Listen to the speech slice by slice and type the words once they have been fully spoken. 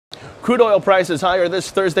Crude oil prices higher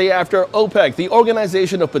this Thursday after OPEC, the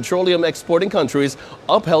Organization of Petroleum Exporting Countries,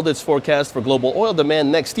 upheld its forecast for global oil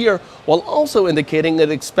demand next year, while also indicating that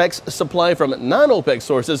it expects supply from non-OPEC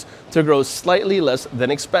sources to grow slightly less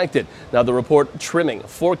than expected. Now, the report trimming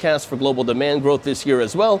forecasts for global demand growth this year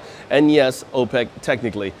as well. And yes, OPEC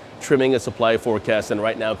technically trimming a supply forecast, and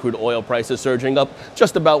right now crude oil prices surging up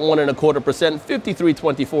just about 1.25%,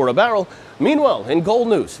 $53.24 a barrel. Meanwhile, in gold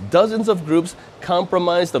news, dozens of groups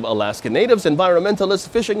comprised of Alaskan natives, environmentalists,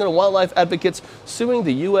 fishing and wildlife advocates suing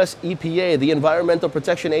the U.S. EPA, the Environmental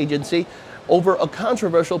Protection Agency, over a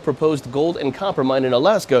controversial proposed gold and copper mine in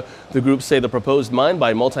Alaska. The groups say the proposed mine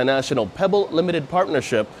by multinational Pebble Limited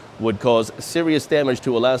Partnership would cause serious damage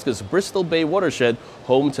to Alaska's Bristol Bay watershed,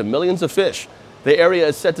 home to millions of fish. The area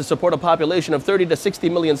is set to support a population of 30 to 60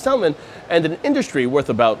 million salmon and an industry worth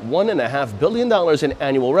about $1.5 billion in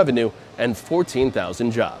annual revenue and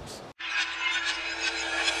 14,000 jobs.